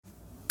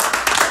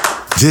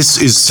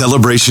This is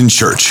Celebration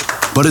Church,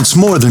 but it's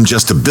more than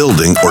just a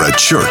building or a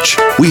church.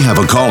 We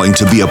have a calling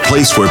to be a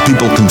place where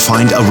people can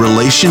find a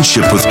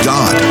relationship with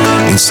God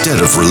instead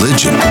of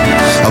religion.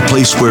 A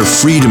place where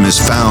freedom is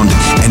found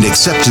and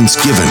acceptance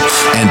given,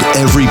 and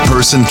every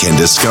person can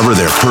discover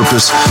their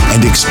purpose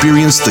and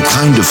experience the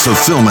kind of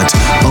fulfillment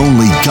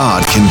only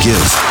God can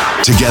give.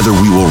 Together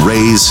we will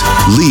raise,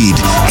 lead,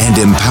 and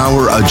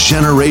empower a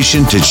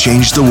generation to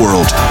change the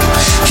world.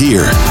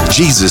 Here,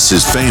 Jesus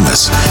is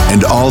famous,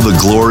 and all the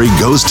glory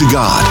goes to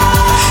God.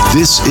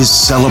 This is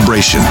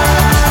celebration.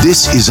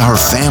 This is our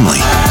family.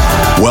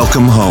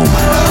 Welcome home.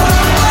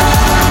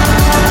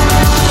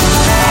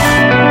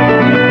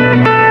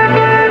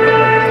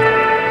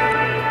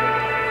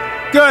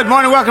 Good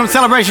morning. Welcome to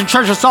Celebration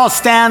Church. Let's all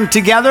stand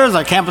together as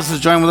our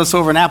campuses join with us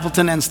over in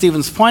Appleton and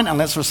Stevens Point, and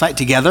let's recite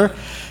together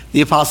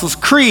the Apostles'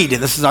 Creed.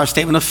 This is our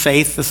statement of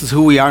faith. This is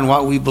who we are and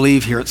what we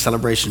believe here at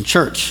Celebration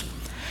Church.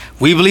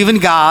 We believe in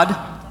God,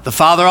 the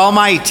Father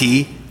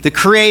Almighty, the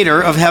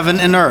creator of heaven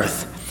and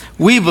earth.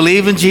 We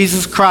believe in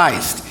Jesus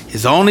Christ,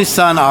 his only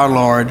Son, our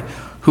Lord,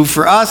 who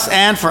for us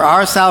and for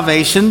our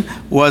salvation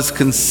was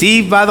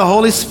conceived by the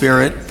Holy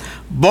Spirit,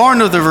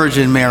 born of the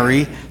Virgin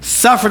Mary,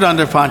 suffered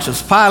under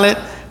Pontius Pilate,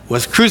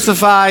 was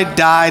crucified,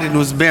 died, and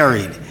was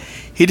buried.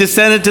 He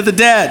descended to the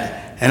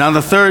dead, and on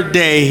the third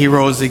day he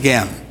rose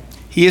again.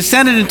 He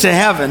ascended into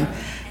heaven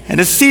and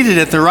is seated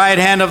at the right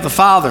hand of the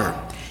Father.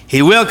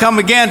 He will come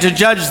again to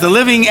judge the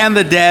living and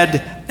the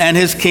dead, and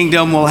his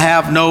kingdom will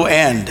have no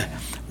end.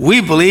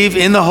 We believe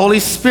in the Holy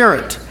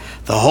Spirit,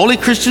 the Holy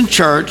Christian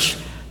Church,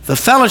 the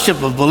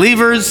fellowship of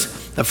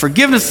believers, the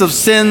forgiveness of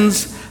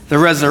sins, the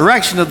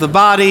resurrection of the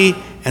body,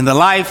 and the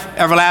life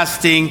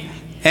everlasting.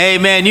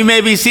 Amen. You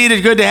may be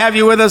seated. Good to have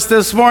you with us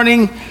this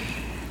morning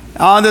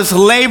on this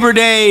Labor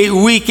Day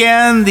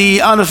weekend,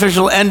 the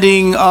unofficial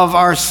ending of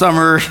our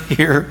summer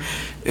here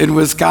in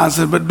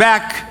Wisconsin. But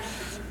back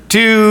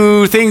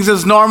to things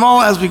as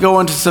normal as we go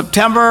into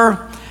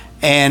September.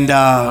 And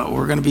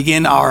we're going to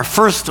begin our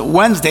first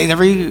Wednesday.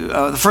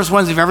 The first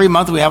Wednesday of every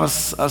month, we have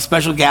a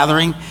special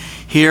gathering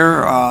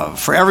here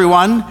for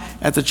everyone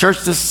at the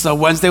church. This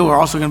Wednesday, we're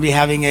also going to be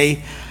having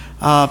a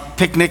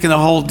picnic and the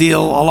whole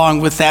deal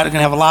along with that. We're going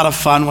to have a lot of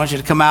fun. I want you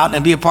to come out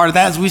and be a part of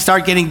that as we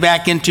start getting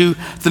back into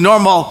the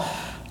normal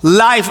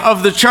life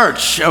of the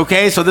church.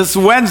 Okay, so this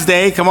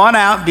Wednesday, come on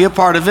out, be a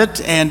part of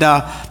it. And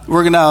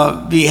we're going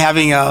to be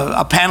having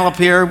a panel up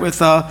here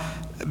with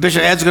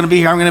Bishop Ed's going to be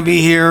here. I'm going to be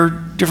here.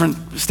 Different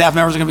staff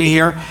members are going to be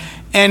here.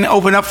 And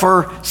open up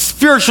for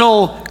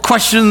spiritual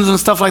questions and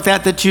stuff like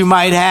that you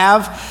might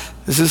have.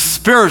 This is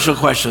spiritual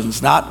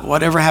questions, not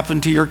whatever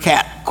happened to your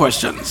cat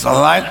questions,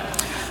 all right?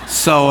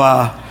 So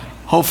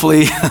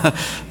hopefully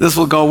this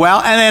will go well.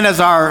 And then as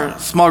our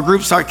small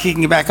groups start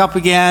kicking back up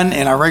again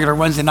and our regular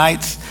Wednesday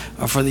nights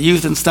for the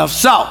youth and stuff.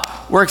 So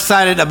we're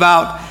excited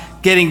about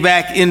getting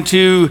back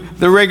into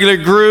the regular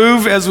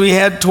groove as we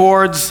head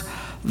towards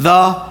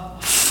the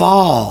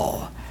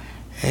fall.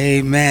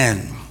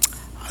 Amen.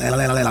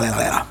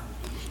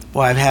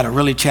 Boy, I've had a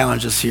really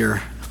challenge this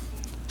year.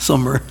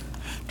 Summer,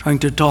 trying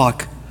to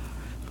talk.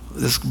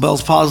 This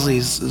Bell's palsy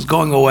is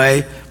going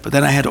away, but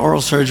then I had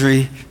oral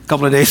surgery a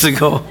couple of days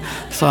ago,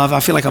 so I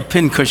feel like a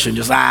pincushion,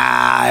 just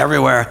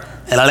everywhere.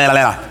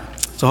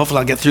 So hopefully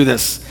I'll get through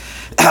this.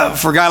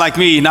 For a guy like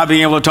me, not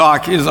being able to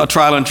talk is a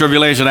trial and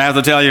tribulation, I have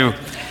to tell you.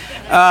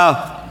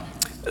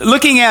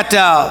 Looking at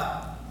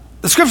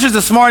the scriptures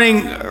this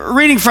morning,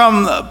 reading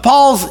from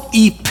Paul's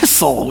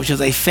epistle, which is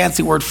a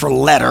fancy word for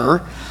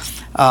letter,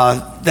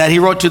 that he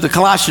wrote to the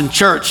Colossian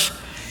church.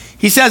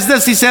 He says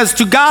this, he says,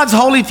 to God's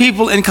holy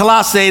people in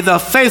Colossae, the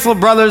faithful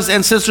brothers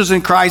and sisters in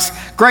Christ,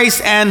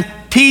 grace and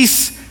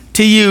peace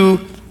to you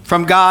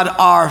from God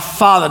our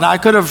Father. Now, I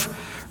could have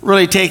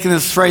really taken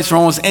this phrase from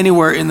almost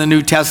anywhere in the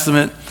New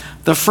Testament.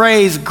 The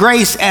phrase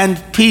grace and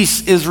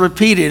peace is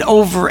repeated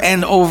over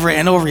and over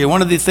and over again.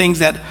 One of the things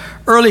that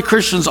early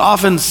Christians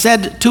often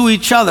said to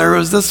each other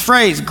was this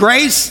phrase,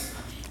 grace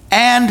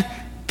and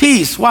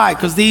peace. Why?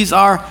 Because these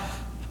are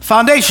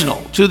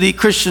foundational to the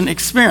Christian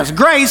experience.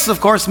 Grace, of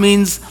course,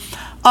 means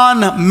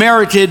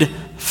unmerited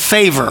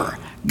favor.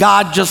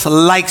 God just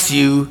likes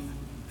you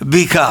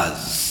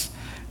because.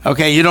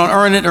 Okay, you don't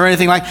earn it or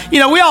anything like. We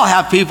all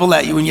have people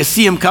that when you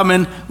see them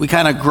coming, we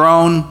kind of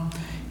groan.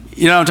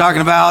 You know what I'm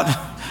talking about?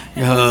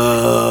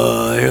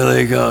 Here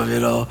they come,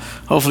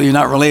 Hopefully you're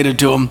not related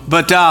to them.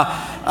 But,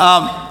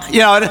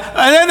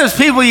 and then there's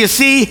people you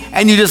see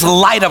and you just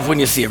light up when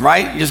you see them,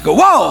 right? You just go,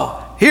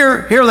 whoa,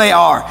 here they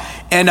are.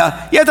 And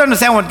you have to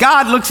understand when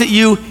God looks at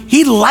you,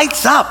 he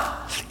lights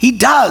up. He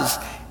does.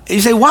 And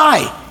you say,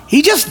 why?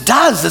 He just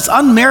does. It's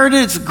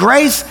unmerited. It's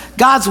grace,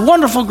 God's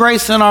wonderful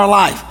grace in our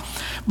life.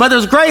 But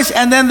there's grace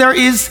and then there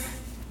is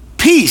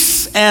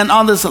peace. And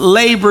on this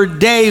Labor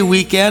Day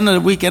weekend,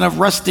 a weekend of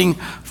resting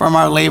from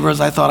our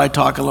labors, I thought I'd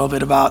talk a little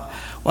bit about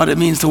what it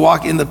means to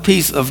walk in the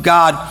peace of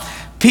God.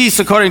 Peace,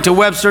 according to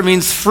Webster,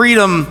 means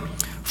freedom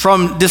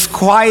from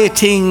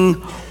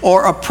disquieting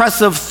or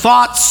oppressive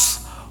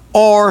thoughts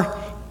or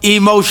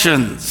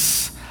emotions.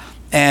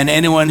 And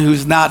anyone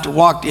who's not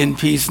walked in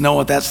peace know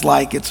what that's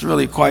like. It's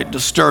really quite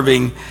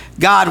disturbing.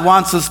 God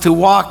wants us to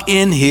walk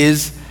in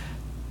his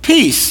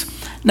peace.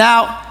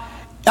 Now,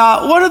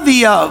 one of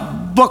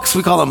the books,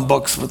 we call them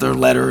books, but they're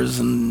letters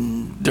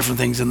and different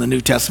things in the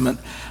New Testament,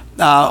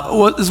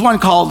 is one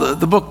called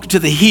the book to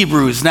the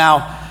Hebrews.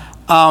 Now,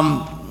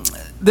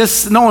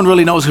 no one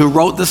really knows who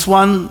wrote this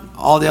one.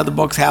 All the other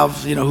books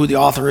have, who the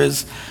author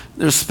is.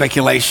 There's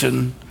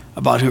speculation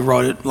about who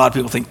wrote it. A lot of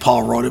people think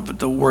Paul wrote it, but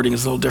the wording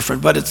is a little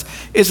different. But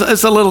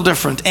it's a little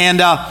different,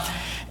 and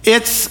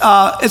it's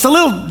a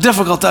little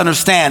difficult to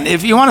understand.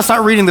 If you want to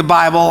start reading the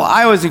Bible,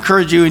 I always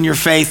encourage you in your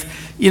faith.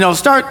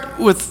 Start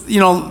with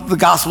the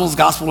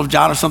Gospel of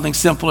John or something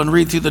simple, and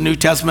read through the New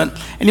Testament.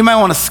 And you might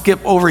want to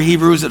skip over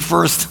Hebrews at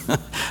first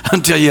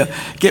until you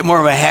get more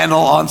of a handle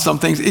on some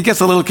things. It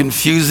gets a little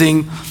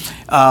confusing.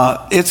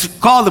 It's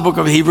called the book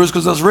of Hebrews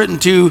because it was written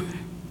to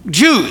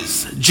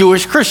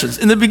Jewish Christians.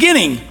 In the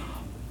beginning,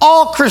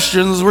 all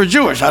Christians were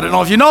Jewish. I don't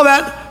know if you know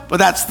that, but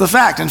that's the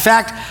fact. In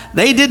fact,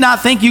 they did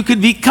not think you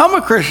could become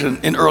a Christian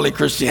in early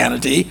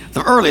Christianity,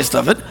 the earliest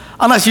of it,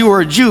 unless you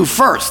were a Jew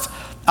first.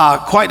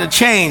 Quite a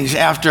change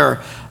after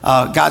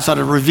God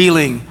started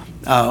revealing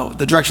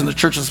the direction the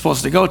church is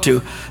supposed to go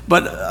to.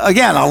 But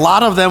again, a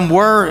lot of them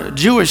were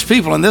Jewish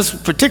people, and this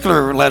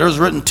particular letter is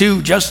written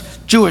to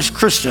just Jewish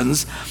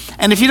Christians.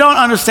 And if you don't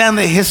understand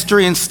the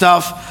history and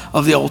stuff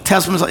of the Old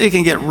Testament, it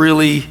can get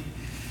really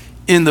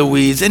in the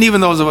weeds. And even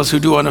those of us who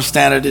do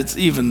understand it, it's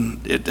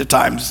even at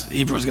times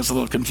Hebrews gets a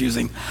little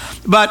confusing.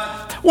 But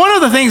one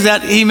of the things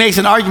that he makes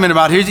an argument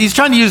about here, he's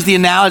trying to use the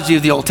analogy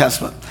of the Old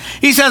Testament.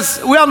 He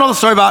says, we all know the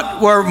story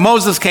about where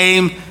Moses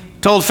came,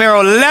 told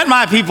Pharaoh, let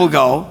my people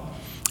go.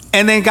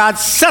 And then God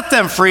set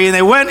them free, and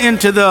they went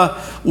into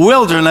the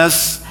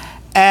wilderness,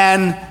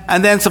 and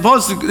then they're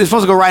supposed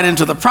to go right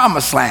into the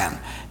promised land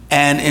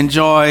and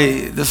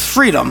enjoy this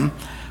freedom.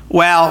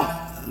 Well,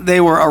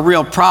 they were a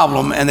real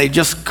problem, and they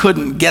just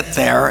couldn't get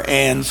there.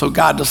 And so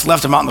God just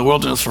left them out in the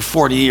wilderness for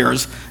 40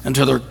 years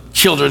until their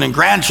children and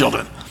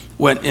grandchildren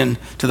went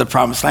into the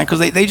promised land,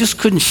 because they just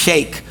couldn't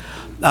shake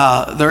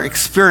their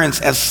experience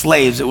as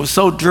slaves. It was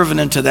so driven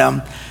into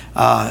them,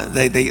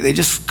 they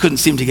just couldn't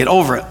seem to get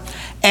over it.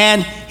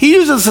 And he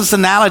uses this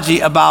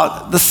analogy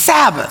about the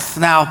Sabbath.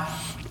 Now,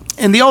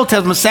 in the Old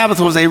Testament, Sabbath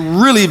was a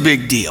really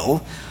big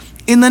deal.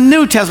 In the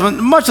New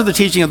Testament, much of the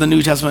teaching of the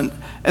New Testament,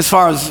 as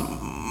far as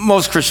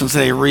most Christians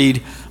today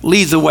read,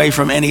 leads away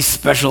from any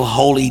special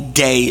holy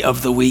day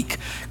of the week.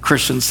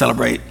 Christians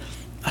celebrate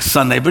a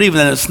Sunday, but even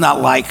then it's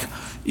not like,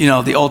 the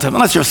Old Testament.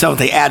 Unless you're a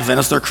Seventh-day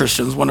Adventist, they're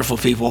Christians, wonderful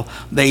people.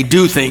 They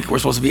do think we're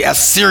supposed to be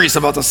as serious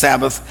about the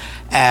Sabbath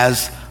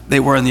as they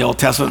were in the Old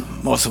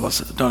Testament. Most of us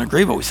don't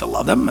agree, but we still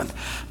love them.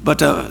 But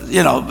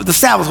the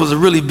Sabbath was a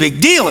really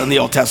big deal in the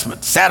Old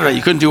Testament. Saturday,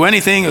 you couldn't do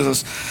anything. It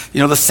was,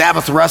 the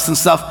Sabbath rest and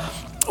stuff.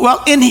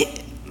 Well, in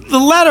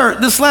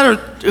this letter,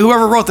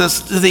 whoever wrote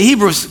this, to the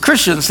Hebrew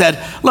Christians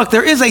said, look,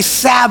 there is a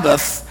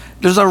Sabbath,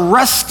 there's a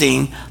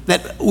resting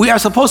that we are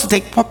supposed to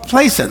take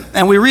place in.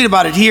 And we read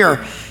about it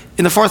here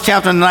in the 4th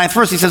chapter and the 9th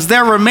verse. He says,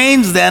 there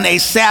remains then a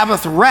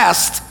Sabbath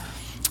rest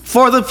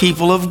for the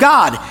people of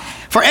God.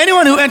 For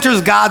anyone who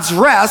enters God's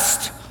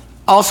rest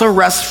also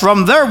rests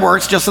from their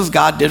works, just as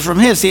God did from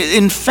his. See,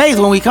 in faith,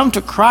 when we come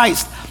to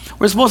Christ,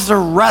 we're supposed to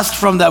rest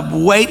from the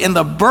weight and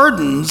the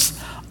burdens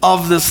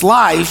of this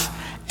life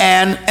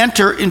and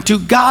enter into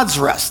God's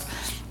rest.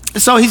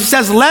 So he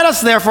says, let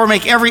us therefore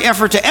make every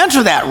effort to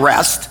enter that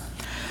rest,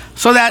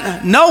 so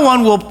that no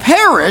one will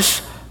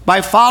perish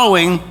by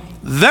following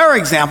their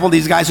example.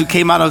 These guys who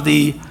came out of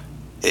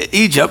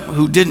Egypt,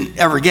 who didn't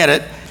ever get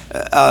it,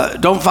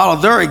 don't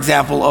follow their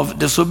example of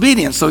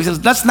disobedience. So he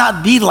says, let's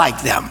not be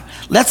like them.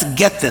 Let's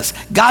get this.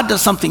 God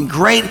does something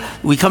great.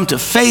 We come to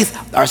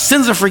faith. Our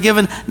sins are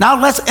forgiven.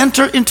 Now let's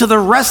enter into the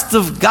rest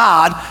of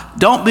God.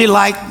 Don't be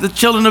like the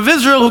children of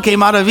Israel who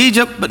came out of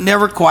Egypt but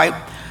never quite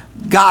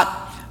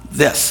got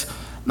this.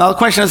 Now the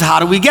question is,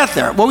 how do we get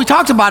there? Well, we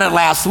talked about it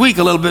last week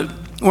a little bit.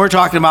 We're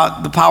talking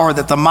about the power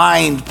that the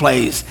mind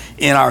plays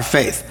in our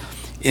faith.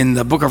 In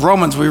the book of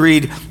Romans, we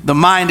read, the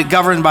mind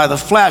governed by the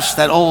flesh,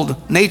 that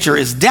old nature,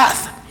 is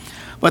death.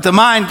 But the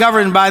mind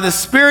governed by the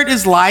Spirit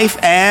is life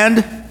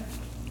and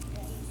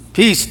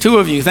peace. 2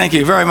 of you, thank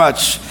you very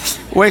much.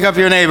 Wake up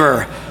your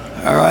neighbor.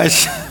 All right.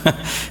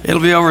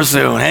 It'll be over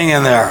soon. Hang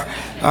in there.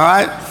 All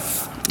right.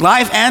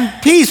 Life and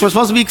peace. We're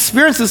supposed to be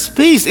experiencing this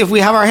peace if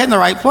we have our head in the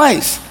right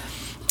place.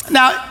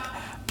 Now,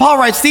 Paul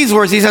writes these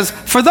words. He says,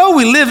 for though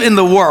we live in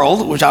the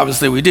world, which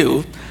obviously we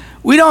do,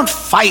 we don't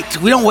fight,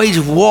 we don't wage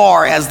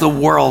war as the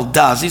world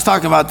does. He's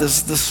talking about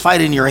this fight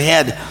in your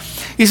head.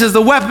 He says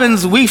the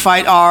weapons we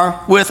fight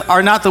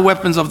are not the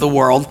weapons of the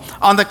world.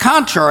 On the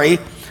contrary,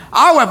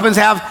 our weapons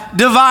have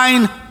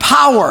divine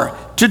power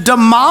to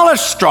demolish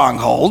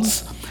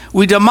strongholds.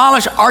 We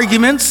demolish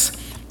arguments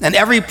and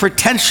every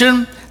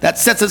pretension that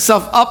sets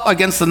itself up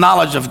against the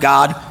knowledge of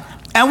God.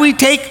 And we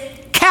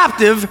take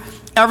captive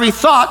every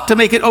thought to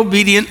make it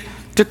obedient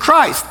to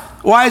Christ.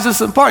 Why is this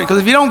important? Because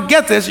if you don't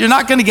get this, you're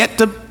not going to get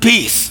to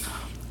peace.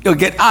 You'll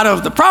get out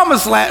of the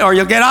promised land, or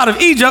you'll get out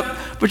of Egypt,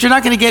 but you're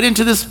not going to get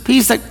into this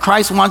peace that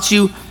Christ wants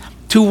you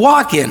to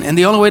walk in. And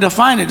the only way to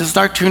find it is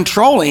start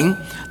controlling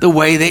the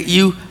way that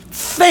you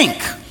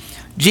think.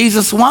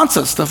 Jesus wants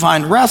us to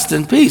find rest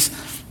and peace.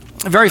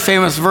 A very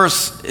famous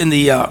verse in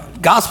the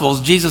Gospels,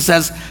 Jesus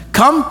says,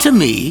 "Come to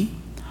me,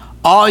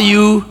 all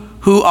you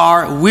who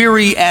are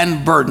weary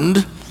and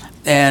burdened,"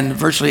 and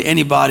virtually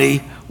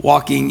anybody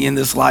walking in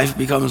this life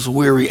becomes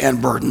weary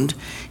and burdened.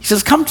 He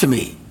says, "Come to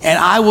me, and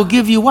I will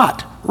give you"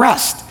 what?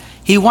 Rest.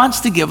 He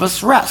wants to give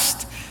us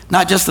rest,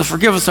 not just to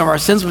forgive us of our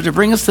sins, but to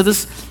bring us to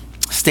this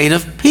state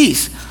of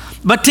peace.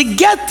 But to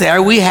get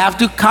there, we have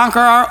to conquer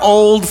our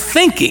old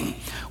thinking,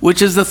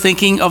 which is the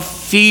thinking of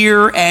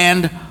fear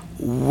and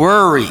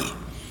worry.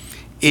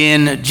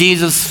 In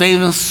Jesus'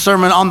 famous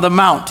Sermon on the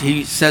Mount,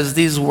 he says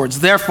these words,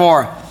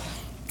 "Therefore,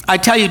 I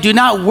tell you, do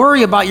not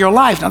worry about your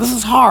life." Now, this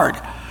is hard.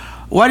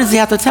 Why does he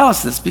have to tell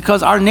us this?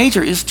 Because our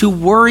nature is to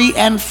worry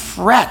and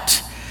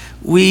fret.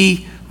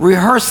 We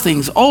rehearse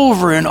things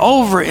over and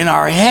over in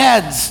our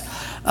heads,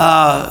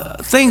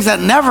 things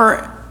that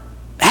never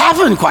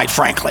happen, quite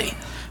frankly,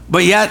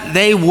 but yet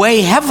they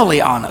weigh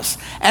heavily on us.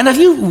 And if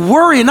you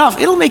worry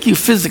enough, it'll make you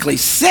physically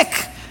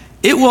sick.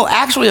 It will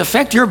actually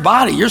affect your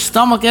body. Your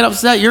stomach get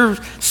upset. Your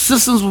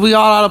systems will be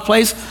all out of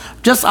place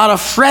just out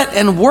of fret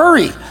and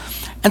worry.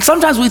 And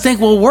sometimes we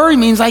think, well, worry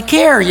means I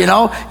care, You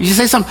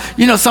say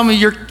to someone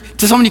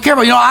you care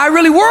about, "I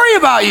really worry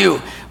about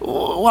you."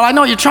 Well, I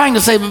know what you're trying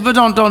to say, but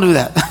don't do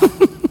that.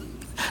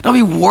 Don't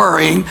be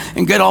worrying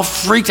and get all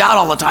freaked out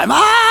all the time,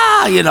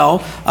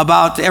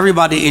 about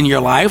everybody in your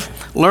life.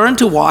 Learn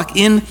to walk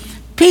in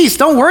peace.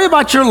 Don't worry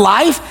about your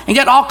life and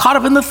get all caught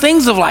up in the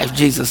things of life,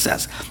 Jesus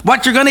says.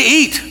 What you're going to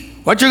eat,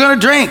 what you're going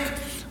to drink,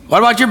 what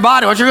about your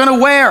body, what you're going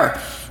to wear.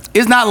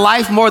 Is not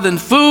life more than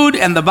food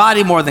and the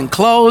body more than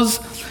clothes?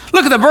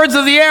 Look at the birds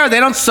of the air.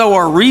 They don't sow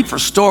or reap or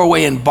store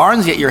away in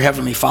barns, yet your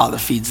heavenly Father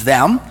feeds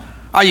them.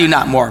 Are you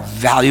not more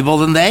valuable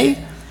than they?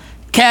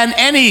 Can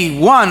any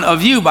one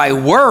of you, by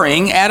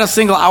worrying, add a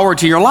single hour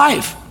to your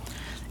life?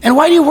 And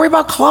why do you worry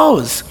about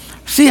clothes?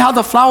 See how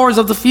the flowers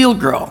of the field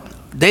grow.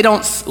 They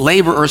don't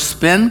labor or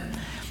spin.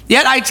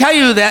 Yet I tell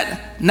you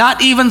that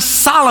not even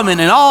Solomon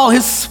in all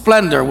his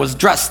splendor was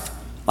dressed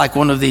like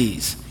one of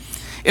these.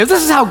 If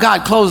this is how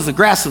God clothes the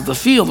grass of the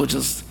field, which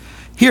is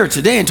here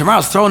today and tomorrow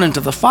is thrown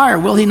into the fire,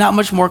 will he not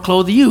much more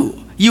clothe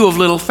you, you of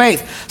little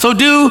faith? So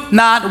do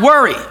not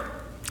worry,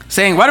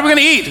 saying, what are we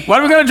going to eat? What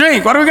are we going to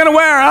drink? What are we going to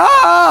wear?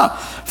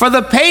 For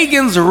the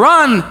pagans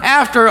run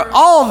after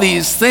all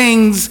these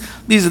things.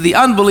 These are the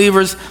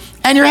unbelievers.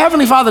 And your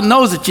heavenly Father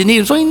knows that you need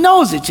him, so he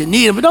knows that you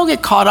need him. But don't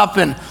get caught up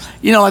in,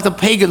 like the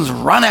pagans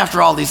run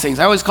after all these things.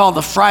 I always call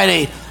the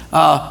Friday,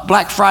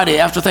 Black Friday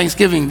after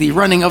Thanksgiving, the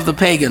running of the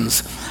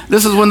pagans.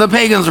 This is when the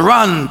pagans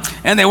run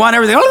and they want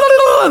everything,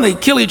 and they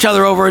kill each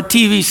other over a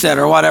TV set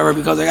or whatever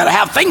because they got to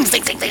have things.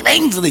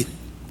 And they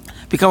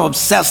become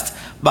obsessed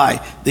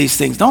by these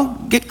things.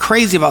 Don't get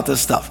crazy about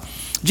this stuff.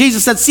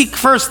 Jesus said, seek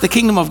first the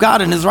kingdom of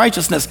God and his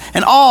righteousness,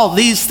 and all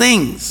these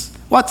things,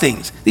 what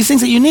things? These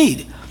things that you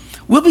need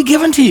will be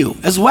given to you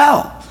as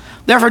well.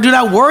 Therefore, do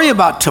not worry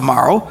about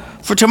tomorrow,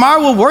 for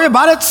tomorrow will worry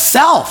about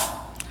itself.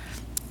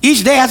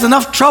 Each day has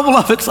enough trouble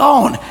of its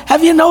own.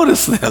 Have you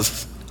noticed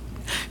this?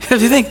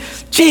 If you think,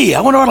 gee,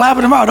 I wonder what will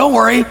happen tomorrow, don't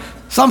worry,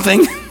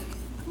 something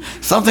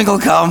will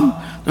come.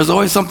 There's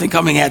always something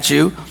coming at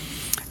you.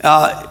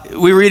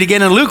 We read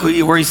again in Luke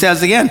where he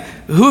says again,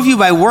 who of you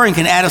by worrying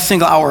can add a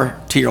single hour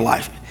to your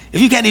life?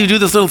 If you can't even do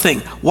this little thing,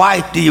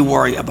 why do you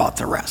worry about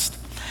the rest?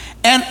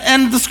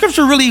 And the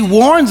scripture really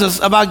warns us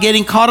about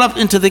getting caught up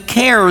into the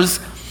cares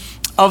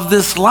of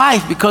this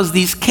life, because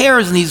these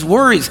cares and these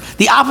worries,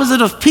 the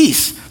opposite of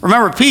peace.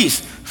 Remember, peace,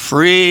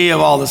 free of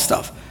all this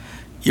stuff.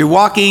 You're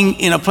walking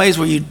in a place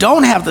where you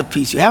don't have the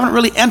peace. You haven't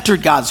really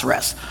entered God's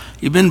rest.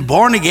 You've been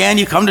born again.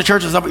 You come to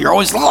church and stuff, but you're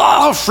always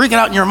freaking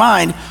out in your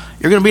mind.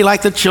 You're going to be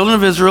like the children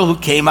of Israel who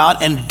came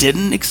out and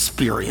didn't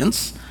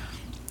experience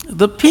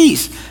the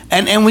peace.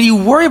 And when you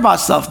worry about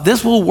stuff,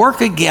 this will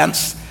work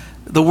against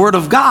the word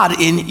of God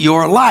in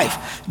your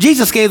life.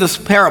 Jesus gave this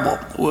parable.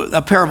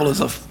 A parable is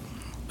a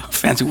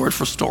fancy word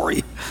for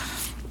story.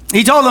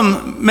 He told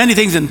them many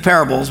things in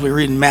parables. We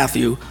read in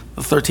Matthew,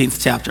 the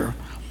 13th chapter.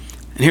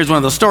 And here's one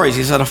of the stories.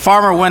 He said, a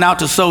farmer went out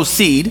to sow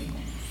seed.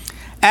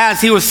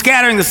 As he was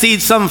scattering the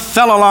seed, some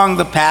fell along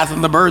the path,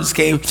 and the birds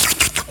came,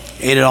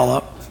 ate it all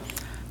up.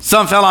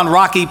 Some fell on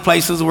rocky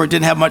places where it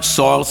didn't have much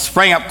soil,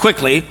 sprang up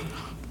quickly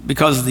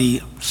because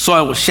the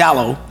soil was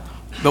shallow.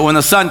 But when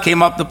the sun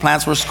came up, the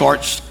plants were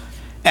scorched,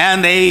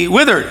 and they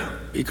withered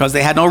because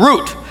they had no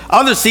root.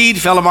 Other seed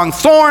fell among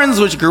thorns,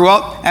 which grew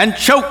up and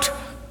choked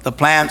the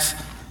plants.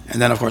 And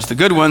then, of course, the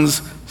good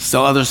ones,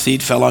 still other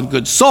seed fell on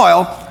good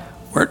soil,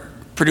 where it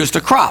produced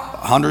a crop,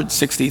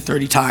 160,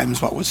 30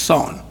 times what was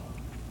sown.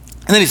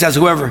 And then he says,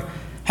 whoever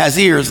has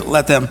ears,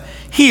 let them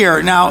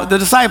hear. Now, the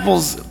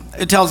disciples,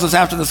 it tells us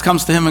after this,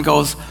 comes to him and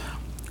goes,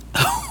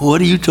 what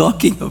are you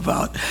talking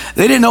about?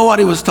 They didn't know what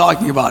he was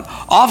talking about.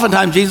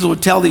 Oftentimes, Jesus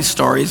would tell these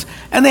stories,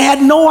 and they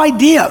had no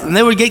idea, and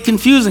they would get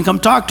confused and come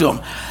talk to him.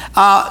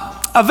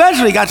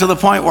 Eventually, it got to the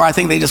point where I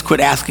think they just quit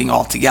asking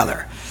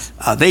altogether.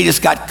 They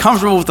just got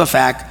comfortable with the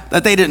fact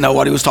that they didn't know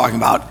what he was talking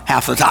about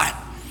half the time.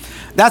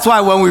 That's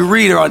why when we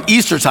read on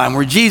Easter time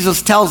where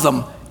Jesus tells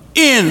them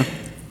in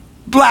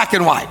black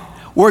and white,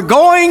 we're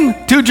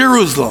going to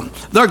Jerusalem.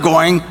 They're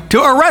going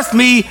to arrest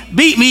me,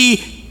 beat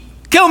me,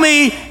 kill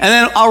me, and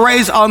then I'll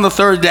raise on the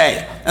third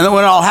day. And then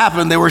when it all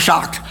happened, they were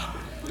shocked.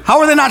 How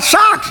were they not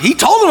shocked? He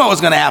told them what was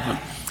going to happen.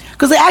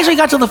 Because they actually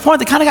got to the point,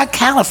 they kind of got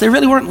callous. They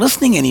really weren't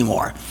listening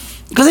anymore.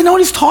 Because they know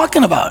what he's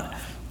talking about.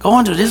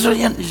 Going to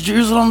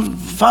Jerusalem,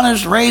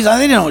 punished, raised, they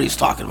didn't know what he's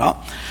talking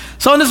about.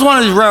 So this is one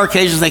of these rare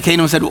occasions they came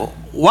to him and said, well,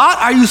 what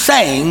are you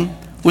saying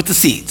with the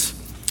seeds?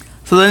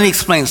 So then he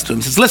explains to him.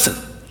 He says, listen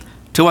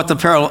to what the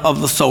parable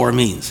of the sower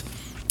means.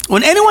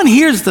 When anyone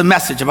hears the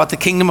message about the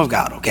kingdom of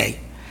God, okay,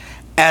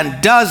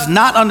 and does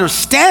not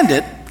understand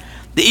it,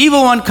 the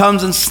evil one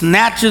comes and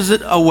snatches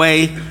it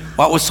away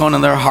what was sown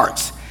in their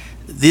hearts.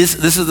 This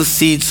is the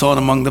seed sown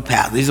among the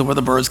path. These are where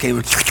the birds came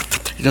and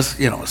just,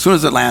 as soon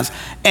as it lands.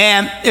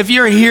 And if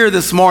you're here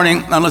this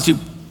morning, unless you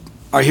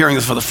are hearing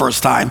this for the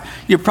first time,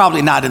 you're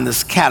probably not in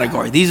this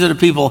category. These are the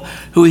people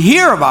who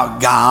hear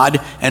about God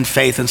and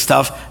faith and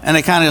stuff, and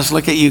they kind of just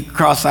look at you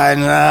cross-eyed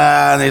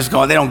and they just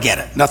go, they don't get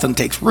it. Nothing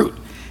takes root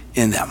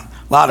in them.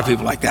 A lot of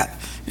people like that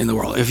in the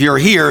world. If you're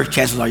here,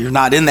 chances are you're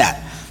not in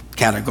that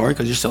category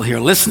because you're still here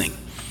listening.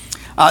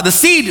 The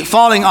seed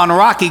falling on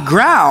rocky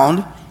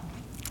ground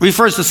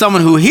refers to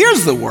someone who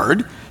hears the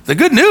word, the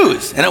good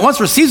news, and at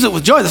once receives it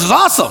with joy. This is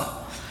awesome.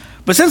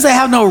 But since they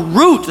have no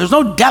root, there's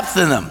no depth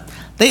in them,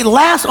 they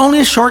last only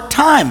a short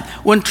time.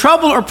 When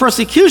trouble or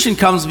persecution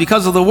comes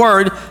because of the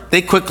word,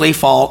 they quickly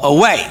fall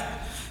away.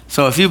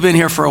 So if you've been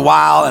here for a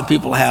while and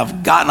people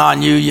have gotten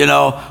on you,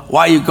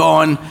 why are you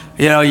going?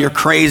 You're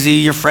crazy.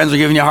 Your friends are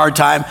giving you a hard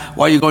time.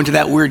 Why are you going to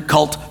that weird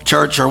cult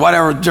church or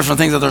whatever different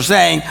things that they're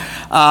saying?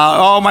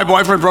 My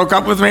boyfriend broke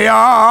up with me.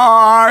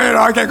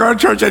 I can't go to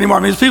church anymore.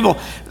 These people,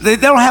 they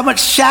don't have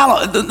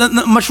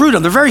much root in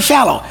them. They're very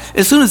shallow.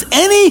 As soon as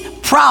any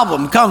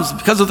problem comes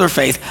because of their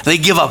faith, they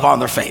give up on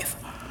their faith.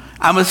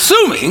 I'm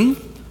assuming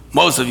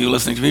most of you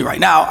listening to me right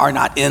now are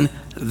not in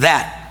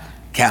that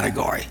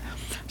category.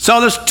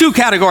 So there's two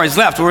categories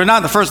left. We're not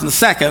in the first and the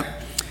second.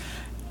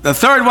 The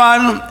third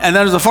one, and then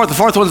there's the fourth. The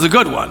fourth one is a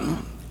good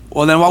one.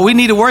 Well, then what we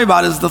need to worry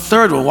about is the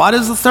third one. What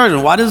is the third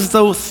one? What is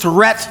the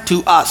threat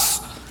to us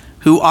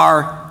who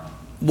are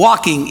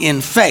walking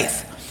in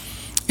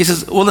faith? He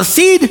says, well, the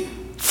seed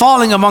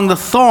falling among the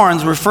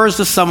thorns refers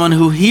to someone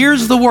who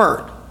hears the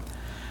word,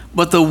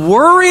 but the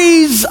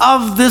worries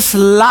of this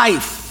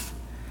life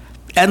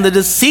and the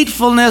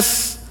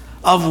deceitfulness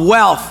of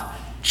wealth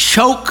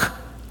choke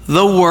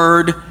the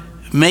word,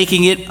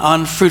 making it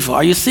unfruitful.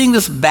 Are you seeing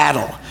this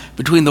battle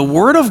between the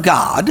word of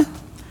God,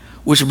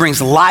 which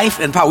brings life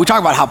and power? We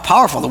talk about how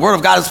powerful the word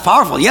of God is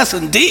powerful. Yes,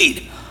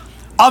 indeed.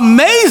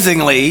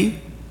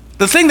 Amazingly,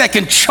 the thing that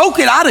can choke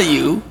it out of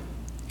you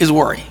is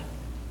worry.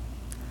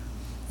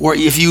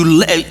 If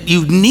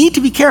you need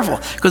to be careful,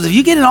 because if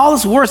you get in all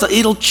this worry,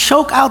 it'll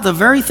choke out the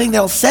very thing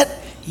that'll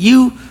set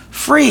you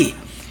free.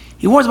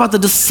 He warns about the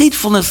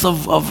deceitfulness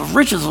of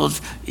riches,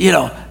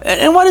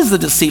 and what is the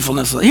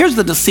deceitfulness? Here's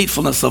the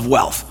deceitfulness of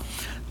wealth.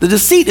 The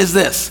deceit is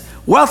this: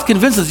 wealth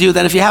convinces you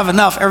that if you have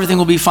enough, everything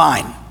will be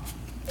fine.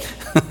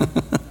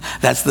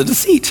 That's the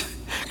deceit,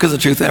 because the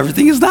truth,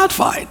 everything is not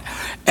fine.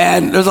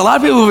 And there's a lot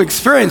of people who've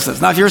experienced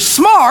this. Now, if you're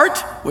smart,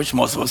 which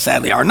most of us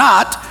sadly are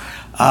not,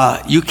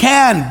 you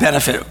can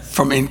benefit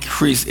from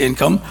increased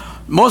income.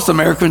 Most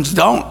Americans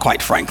don't,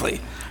 quite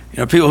frankly.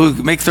 People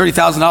who make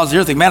 $30,000 a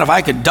year think, man, if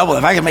I could double,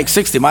 if I could make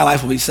 60, my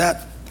life will be set.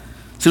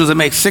 As soon as they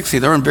make 60,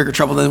 they're in bigger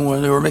trouble than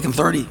when they were making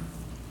 30.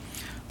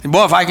 And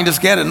boy, if I can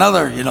just get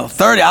another,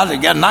 30, I'll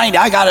get 90,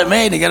 I got it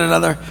made. They get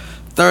another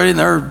 30, and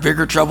they're in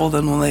bigger trouble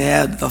than when they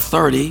had the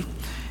 30.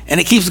 And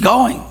it keeps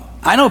going.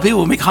 I know people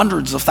who make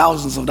hundreds of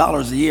thousands of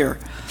dollars a year,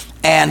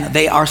 and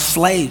they are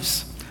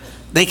slaves.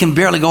 They can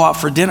barely go out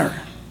for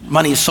dinner.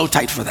 Money is so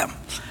tight for them.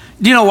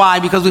 Do you know why?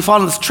 Because we fall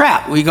in this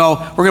trap. We go,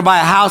 we're going to buy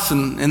a house,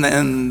 and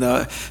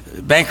the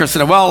banker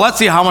said, well, let's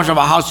see how much of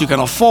a house you can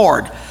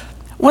afford.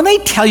 When they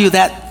tell you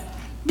that,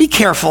 be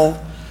careful.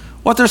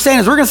 What they're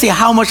saying is, we're going to see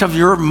how much of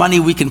your money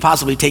we can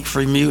possibly take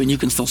from you, and you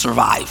can still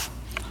survive.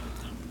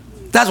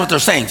 That's what they're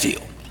saying to you.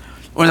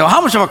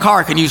 How much of a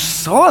car can you,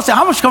 let's say,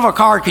 how much of a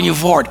car can you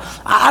afford?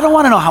 I don't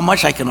want to know how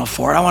much I can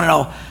afford. I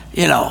want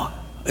to know,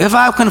 if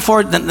I can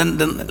afford, then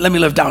let me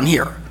live down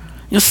here.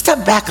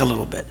 Step back a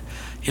little bit.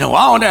 I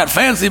want that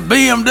fancy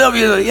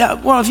BMW. Yeah,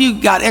 well, if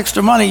you got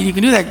extra money, you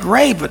can do that,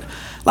 great. But a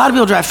lot of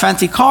people drive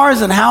fancy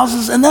cars and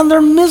houses, and then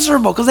they're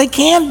miserable because they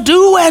can't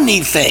do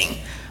anything.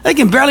 They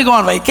can barely go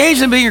on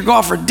vacation, go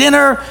out for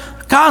dinner,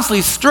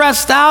 constantly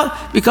stressed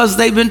out because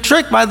they've been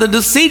tricked by the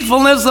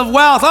deceitfulness of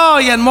wealth. Oh,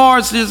 you get more,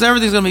 it's just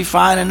everything's going to be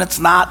fine, and it's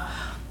not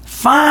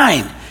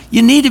fine.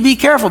 You need to be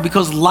careful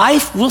because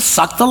life will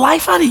suck the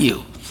life out of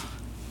you.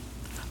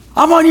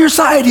 I'm on your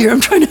side here.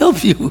 I'm trying to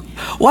help you.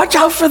 Watch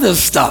out for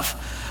this stuff.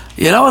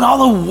 And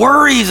all the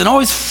worries and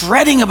always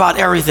fretting about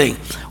everything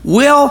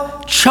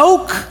will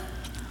choke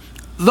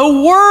the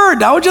word.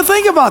 Now, what you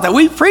think about that?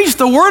 We preach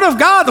the word of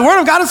God. The word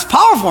of God is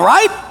powerful,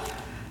 right?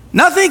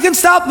 Nothing can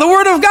stop the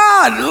word of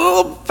God.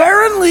 Well,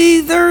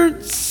 apparently,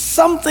 there's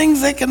some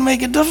things that can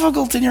make it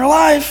difficult in your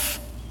life.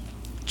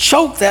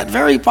 Choke that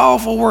very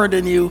powerful word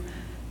in you,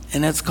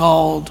 and it's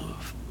called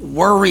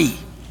worry.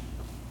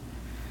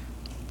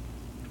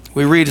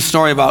 We read a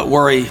story about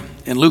worry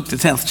in Luke, the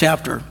 10th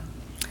chapter.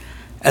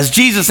 As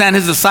Jesus and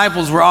his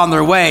disciples were on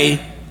their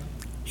way,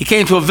 he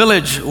came to a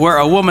village where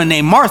a woman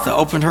named Martha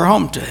opened her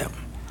home to him.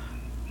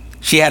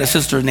 She had a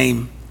sister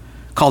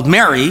called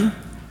Mary,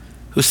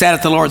 who sat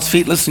at the Lord's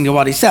feet listening to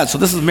what he said. So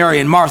this is Mary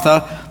and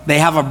Martha. They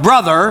have a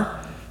brother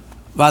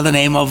by the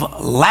name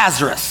of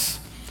Lazarus.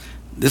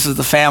 This is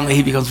the family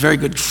he becomes very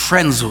good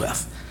friends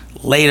with.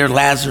 Later,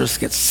 Lazarus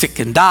gets sick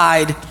and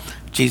died.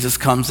 Jesus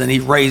comes and he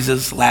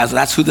raises Lazarus.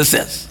 That's who this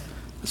is.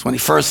 That's when he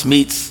first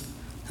meets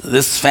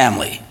this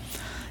family.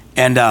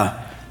 And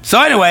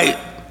so anyway,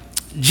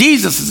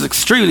 Jesus is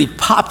extremely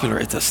popular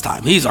at this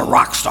time. He's a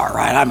rock star,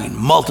 right? I mean,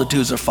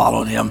 multitudes are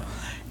following him.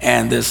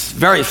 And this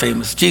very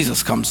famous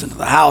Jesus comes into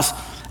the house.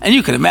 And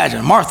you can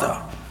imagine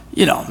Martha,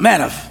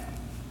 man, if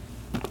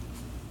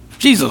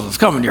Jesus was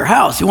coming to your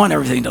house, you want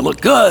everything to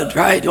look good,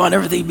 right? You want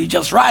everything to be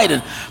just right.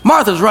 And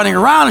Martha's running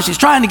around and she's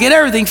trying to get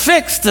everything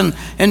fixed and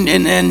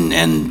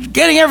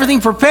getting everything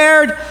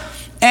prepared.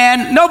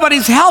 And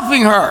nobody's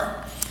helping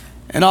her.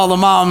 And all the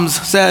moms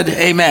said,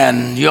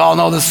 amen. You all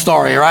know this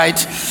story, right?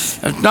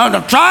 No,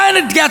 I'm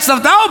trying to get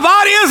stuff.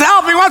 Nobody is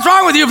helping. What's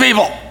wrong with you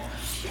people?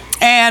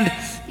 And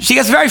she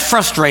gets very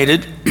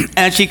frustrated,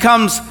 and she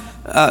comes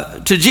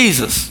to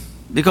Jesus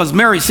because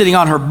Mary's sitting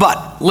on her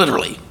butt,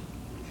 literally.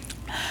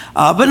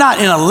 But not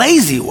in a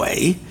lazy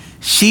way.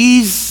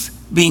 She's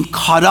being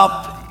caught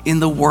up in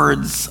the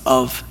words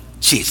of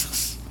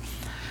Jesus.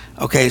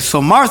 Okay,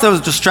 so Martha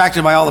was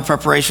distracted by all the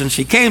preparations.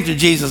 She came to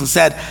Jesus and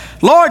said,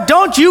 Lord,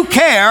 don't you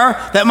care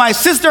that my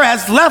sister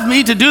has left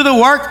me to do the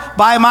work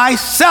by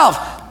myself?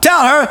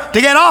 Tell her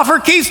to get off her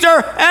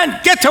keister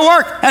and get to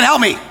work and help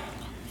me.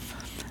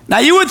 Now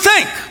you would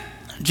think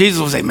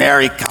Jesus would say,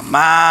 Mary, come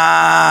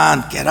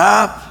on, get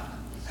up,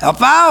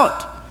 help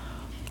out.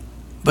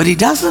 But he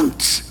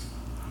doesn't.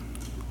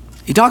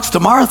 He talks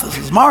to Martha,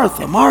 says,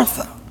 Martha,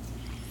 Martha,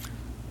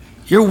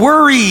 you're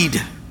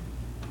worried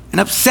and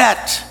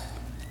upset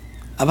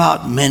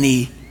about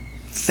many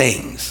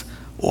things.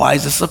 Why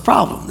is this a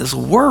problem? This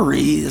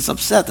worry, this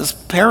upset, this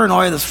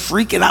paranoia, this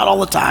freaking out all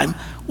the time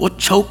will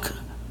choke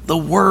the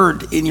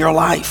word in your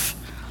life.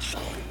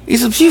 He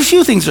said,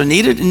 few things are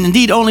needed, and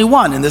indeed only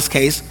one in this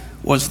case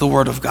was the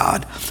word of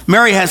God.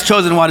 Mary has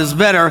chosen what is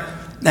better,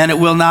 and it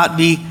will not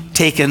be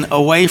taken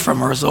away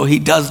from her, so he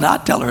does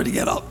not tell her to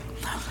get up.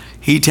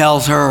 He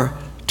tells her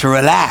to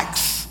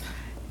relax.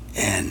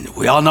 And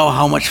we all know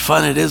how much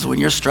fun it is when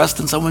you're stressed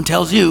and someone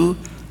tells you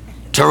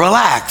to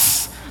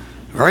relax.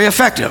 Very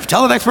effective.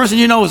 Tell the next person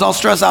you know is all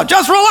stressed out,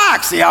 just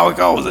relax, see how it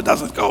goes. It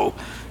doesn't go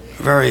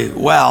very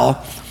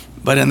well.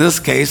 But in this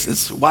case,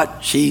 it's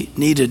what she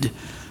needed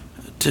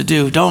to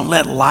do. Don't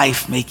let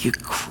life make you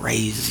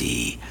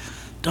crazy.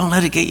 Don't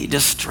let it get you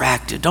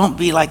distracted. Don't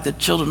be like the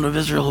children of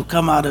Israel who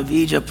come out of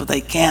Egypt, but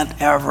they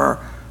can't ever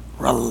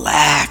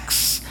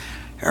relax.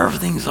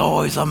 Everything's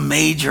always a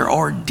major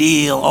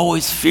ordeal,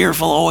 always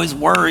fearful, always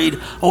worried,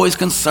 always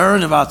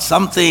concerned about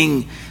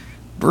something.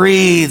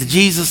 Breathe.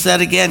 Jesus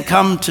said again,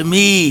 come to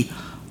me,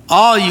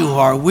 all you who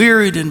are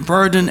wearied and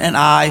burdened, and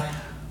I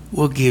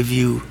will give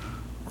you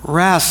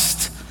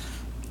rest.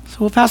 So,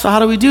 well, Pastor, how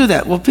do we do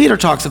that? Well, Peter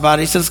talks about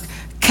it. He says,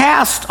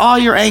 cast all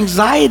your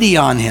anxiety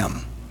on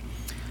him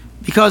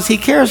because he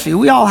cares for you.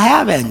 We all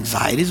have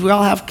anxieties. We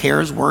all have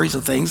cares, worries,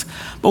 and things,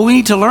 but we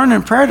need to learn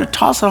in prayer to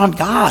toss it on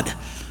God.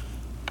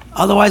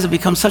 Otherwise, it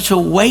becomes such a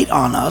weight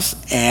on us,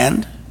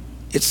 and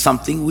it's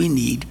something we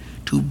need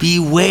to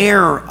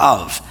beware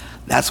of.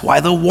 That's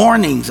why the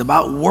warnings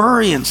about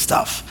worry and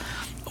stuff.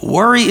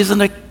 Worry isn't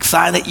a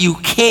sign that you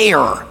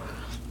care.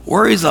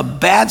 Worry is a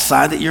bad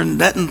sign that you're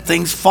letting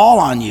things fall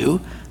on you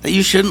that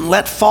you shouldn't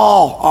let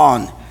fall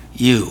on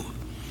you.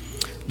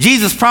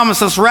 Jesus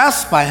promised us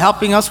rest by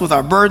helping us with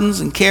our burdens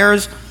and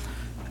cares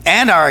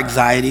and our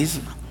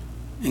anxieties,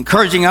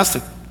 encouraging us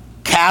to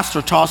cast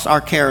or toss our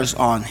cares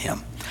on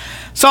him.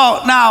 So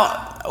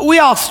now, we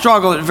all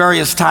struggle at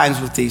various times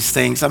with these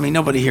things. I mean,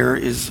 nobody here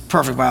is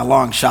perfect by a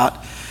long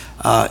shot,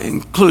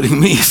 including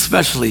me,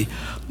 especially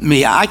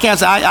me. I can't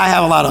say I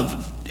have a lot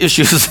of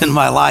issues in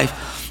my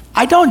life.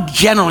 I don't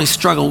generally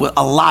struggle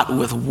a lot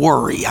with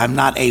worry. I'm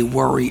not a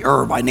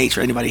worrier by nature.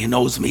 Anybody who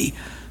knows me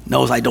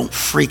knows I don't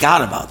freak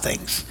out about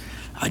things.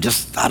 I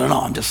don't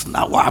know. I'm just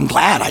not. I'm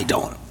glad I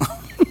don't,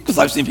 because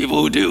I've seen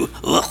people who do.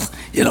 Ugh,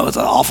 it's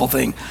an awful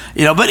thing.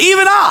 But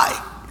even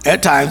I,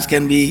 at times,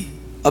 can be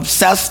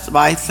obsessed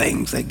by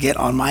things that get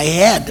on my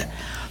head.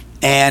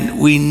 And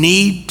we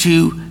need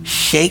to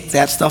shake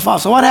that stuff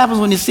off. So what happens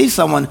when you see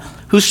someone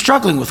who's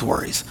struggling with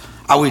worries?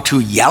 Are we to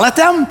yell at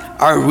them?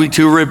 Are we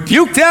to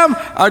rebuke them?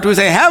 Or do we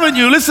say, haven't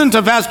you listened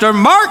to Pastor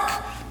Mark?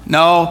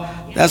 No,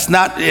 that's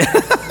not it.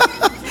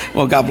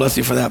 Well, God bless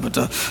you for that, but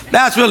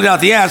that's really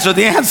not the answer.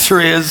 The answer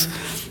is,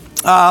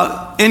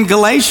 in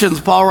Galatians,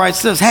 Paul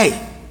writes this,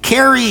 hey,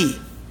 carry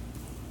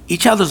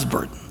each other's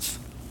burdens.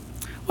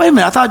 wait a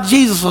minute, I thought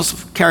Jesus was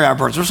supposed to carry our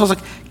burdens. We're supposed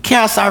to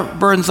cast our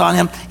burdens on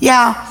him.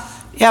 Yeah,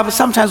 but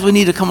sometimes we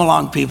need to come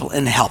along people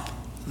and help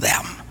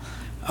them,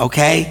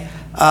 okay?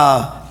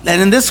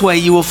 And in this way,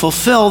 you will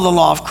fulfill the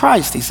law of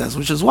Christ, he says,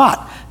 which is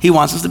what? He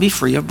wants us to be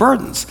free of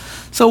burdens.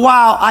 So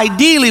while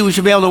ideally we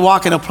should be able to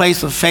walk in a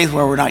place of faith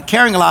where we're not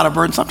carrying a lot of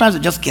burdens, sometimes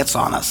it just gets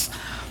on us.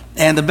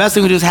 And the best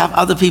thing we do is have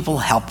other people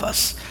help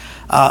us,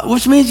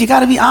 which means you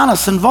got to be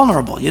honest and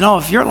vulnerable. You know,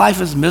 if your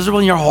life is miserable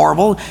and you're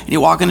horrible, and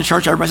you walk into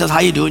church, everybody says, how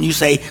you doing? And you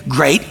say,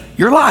 great,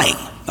 you're lying,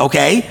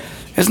 okay?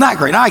 It's not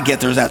great. Now I get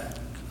there's that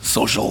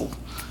social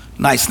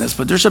niceness,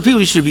 but there's some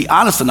people you should be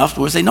honest enough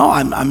to say, no,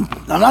 I'm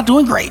not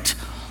doing great.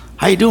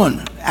 How you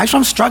doing? Actually,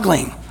 I'm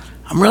struggling.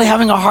 I'm really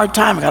having a hard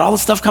time. I got all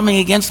this stuff coming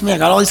against me. I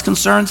got all these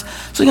concerns.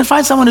 So you can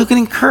find someone who can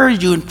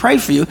encourage you and pray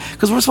for you,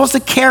 because we're supposed to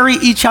carry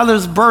each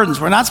other's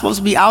burdens. We're not supposed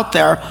to be out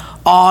there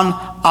on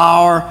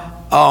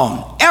our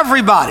own.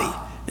 Everybody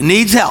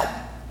needs help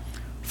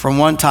from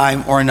one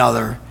time or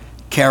another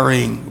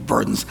carrying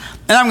burdens.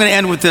 And I'm going to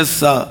end with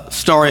this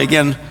story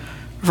again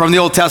from the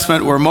Old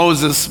Testament, where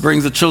Moses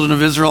brings the children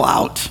of Israel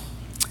out,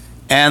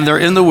 and they're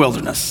in the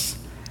wilderness.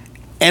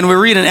 And we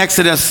read in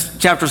Exodus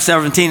chapter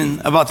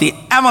 17 about the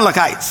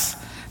Amalekites.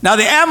 Now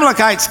the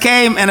Amalekites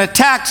came and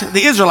attacked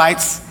the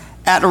Israelites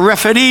at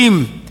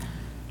Rephidim.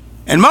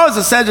 And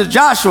Moses said to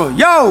Joshua,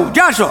 yo,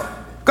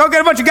 Joshua, go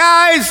get a bunch of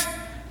guys,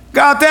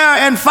 go out there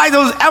and fight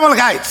those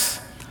Amalekites.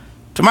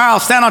 Tomorrow I'll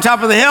stand on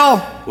top of the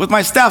hill with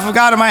my staff of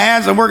God in my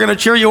hands, and we're going to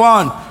cheer you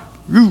on.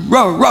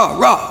 Rah, rah,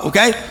 rah,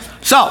 okay?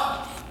 So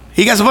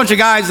he gets a bunch of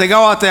guys, they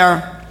go out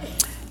there,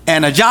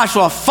 and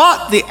Joshua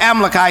fought the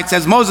Amalekites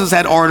as Moses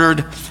had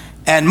ordered.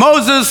 And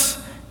Moses,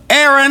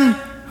 Aaron,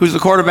 who's the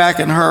quarterback,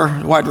 and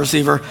her wide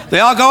receiver, they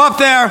all go up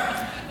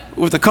there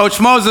with the coach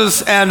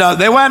Moses, and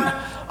they went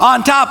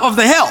on top of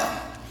the hill.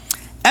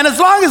 And as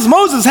long as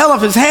Moses held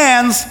up his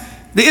hands,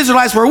 the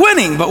Israelites were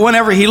winning, but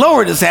whenever he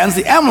lowered his hands,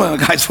 the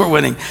Amalekites were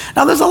winning.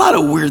 Now, there's a lot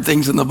of weird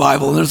things in the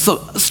Bible, and there's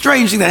a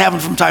strange thing that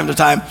happens from time to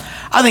time.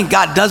 I think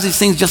God does these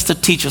things just to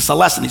teach us a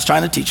lesson. He's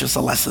trying to teach us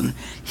a lesson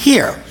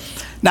here.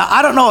 Now,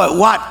 I don't know at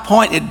what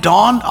point it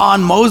dawned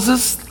on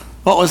Moses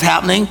what was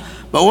happening,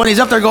 but when he's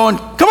up there going,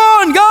 come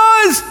on,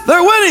 guys,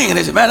 they're winning. And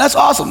they said, man, that's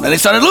awesome. And they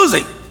started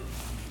losing.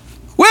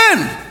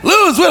 Win,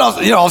 lose, win.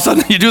 All of a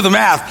sudden you do the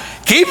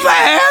math. Keep the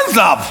hands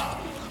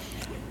up.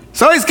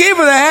 So he's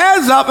keeping the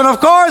hands up, and of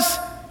course,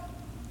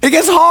 it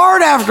gets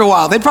hard after a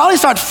while. They probably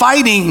start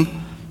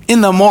fighting in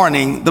the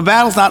morning. The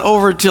battle's not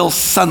over till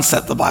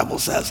sunset, the Bible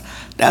says.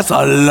 That's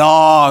a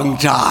long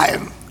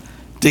time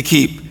to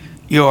keep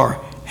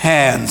your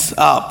hands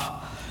up.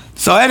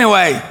 So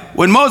anyway,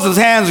 when Moses'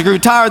 hands grew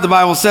tired, the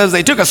Bible says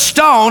they took a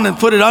stone and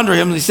put it under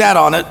him, and he sat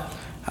on it.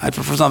 I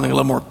prefer something a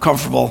little more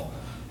comfortable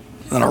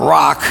than a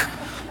rock.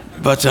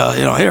 But,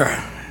 here,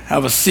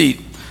 have a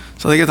seat.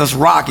 So they get this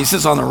rock. He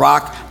sits on the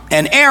rock.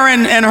 And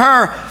Aaron and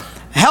her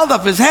held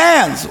up his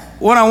hands,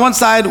 one on one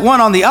side,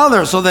 one on the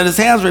other, so that his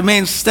hands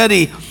remained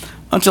steady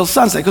until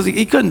sunset, because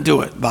he couldn't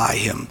do it by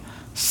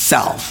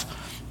himself.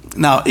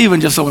 Now,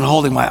 even just someone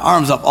holding my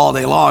arms up all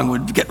day long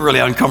would get really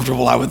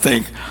uncomfortable, I would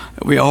think.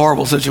 It would be a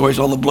horrible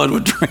situation. All the blood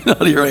would drain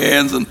out of your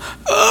hands.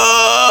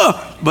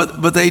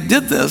 But they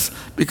did this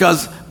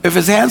because if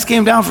his hands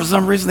came down for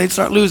some reason, they'd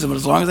start losing. But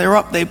as long as they were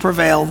up, they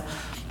prevailed,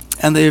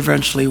 and they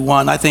eventually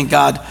won. I think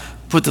God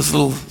put this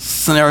little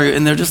scenario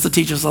in there just to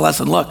teach us a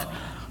lesson. Look,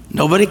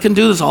 nobody can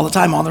do this all the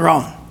time on their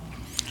own.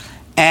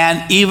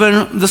 And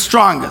even the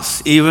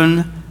strongest,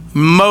 even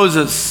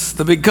Moses,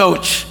 the big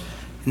coach,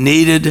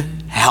 needed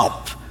help.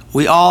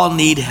 We all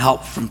need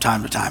help from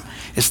time to time.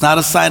 It's not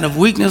a sign of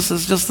weakness,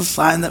 it's just a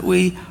sign that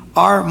we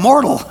are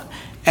mortal,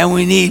 and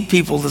we need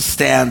people to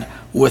stand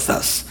with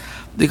us.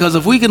 Because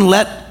if we can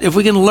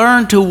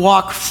learn to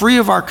walk free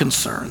of our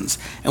concerns,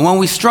 and when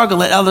we struggle,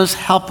 let others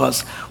help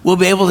us, we'll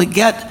be able to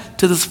get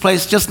to this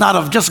place just not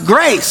of just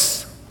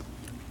grace,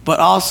 but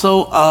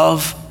also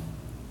of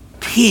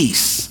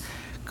peace.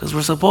 Because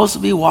we're supposed to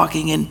be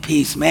walking in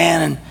peace,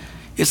 man, and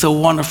it's a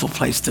wonderful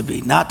place to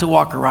be, not to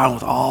walk around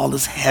with all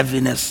this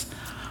heaviness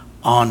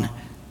on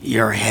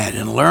your head,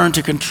 and learn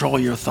to control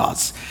your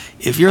thoughts.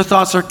 If your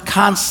thoughts are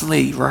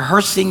constantly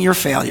rehearsing your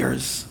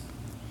failures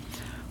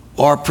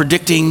or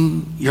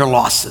predicting your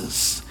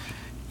losses,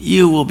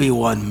 you will be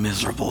one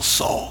miserable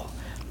soul.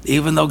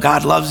 Even though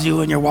God loves you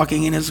and you're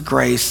walking in his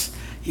grace,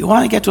 you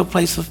want to get to a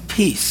place of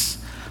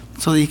peace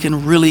so that you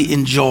can really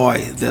enjoy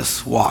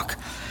this walk.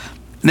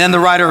 And then the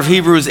writer of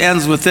Hebrews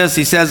ends with this.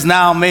 He says,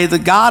 now may the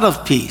God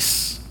of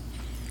peace,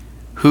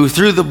 who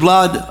through the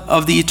blood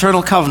of the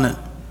eternal covenant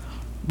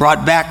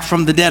brought back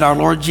from the dead our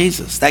Lord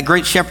Jesus, that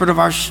great shepherd of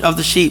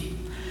the sheep,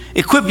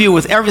 equip you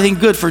with everything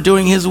good for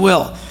doing his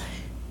will.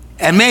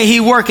 And may he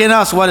work in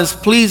us what is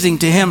pleasing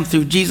to him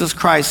through Jesus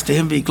Christ. To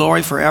him be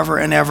glory forever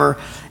and ever.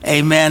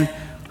 Amen.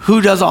 Who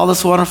does all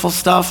this wonderful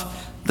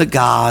stuff? The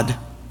God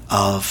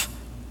of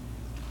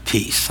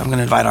peace. I'm going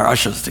to invite our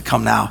ushers to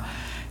come now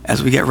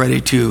as we get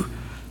ready to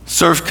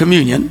serve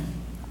communion.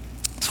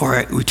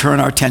 So we turn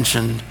our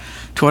attention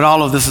to what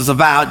all of this is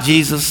about.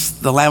 Jesus,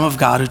 the Lamb of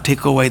God, who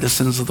took away the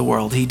sins of the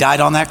world. He died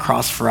on that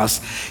cross for us.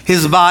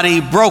 His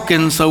body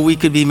broken so we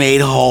could be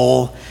made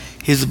whole.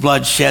 His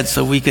blood shed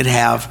so we could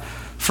have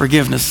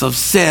forgiveness of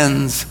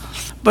sins.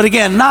 But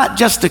again, not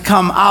just to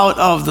come out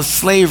of the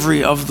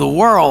slavery of the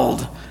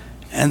world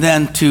and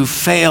then to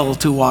fail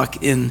to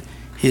walk in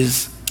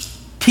his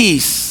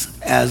peace,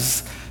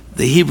 as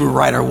the Hebrew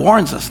writer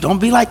warns us. Don't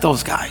be like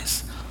those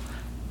guys.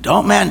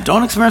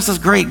 Don't experience this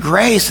great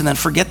grace and then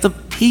forget the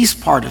peace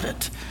part of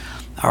it.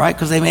 All right,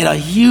 because they made a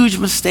huge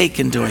mistake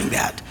in doing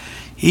that.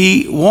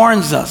 He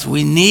warns us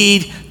we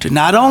need to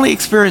not only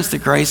experience the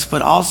grace,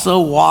 but also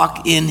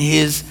walk in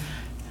his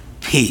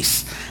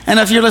peace. And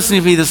if you're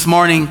listening to me this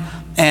morning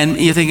and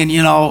you're thinking,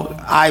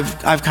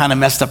 I've kind of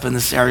messed up in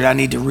this area, I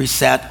need to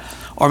reset,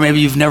 or maybe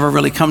you've never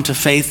really come to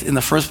faith in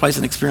the first place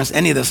and experienced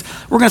any of this,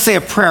 we're going to say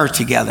a prayer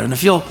together. And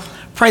if you'll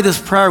pray this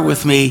prayer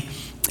with me,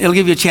 it'll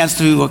give you a chance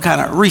to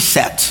kind of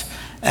reset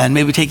and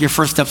maybe take your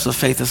first steps of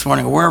faith this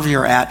morning or wherever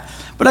you're at.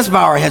 But let's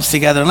bow our heads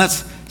together and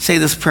let's say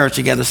this prayer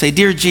together. Say,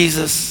 Dear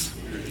Jesus,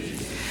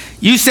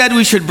 you said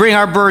we should bring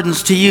our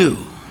burdens to you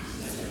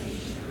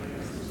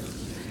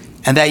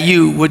and that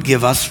you would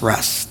give us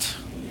rest.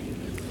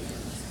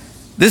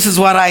 This is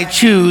what I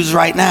choose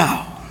right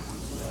now.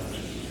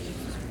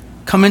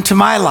 Come into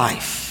my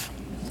life,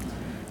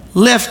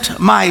 lift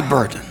my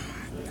burden,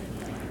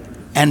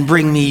 and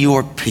bring me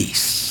your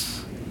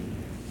peace.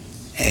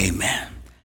 Amen.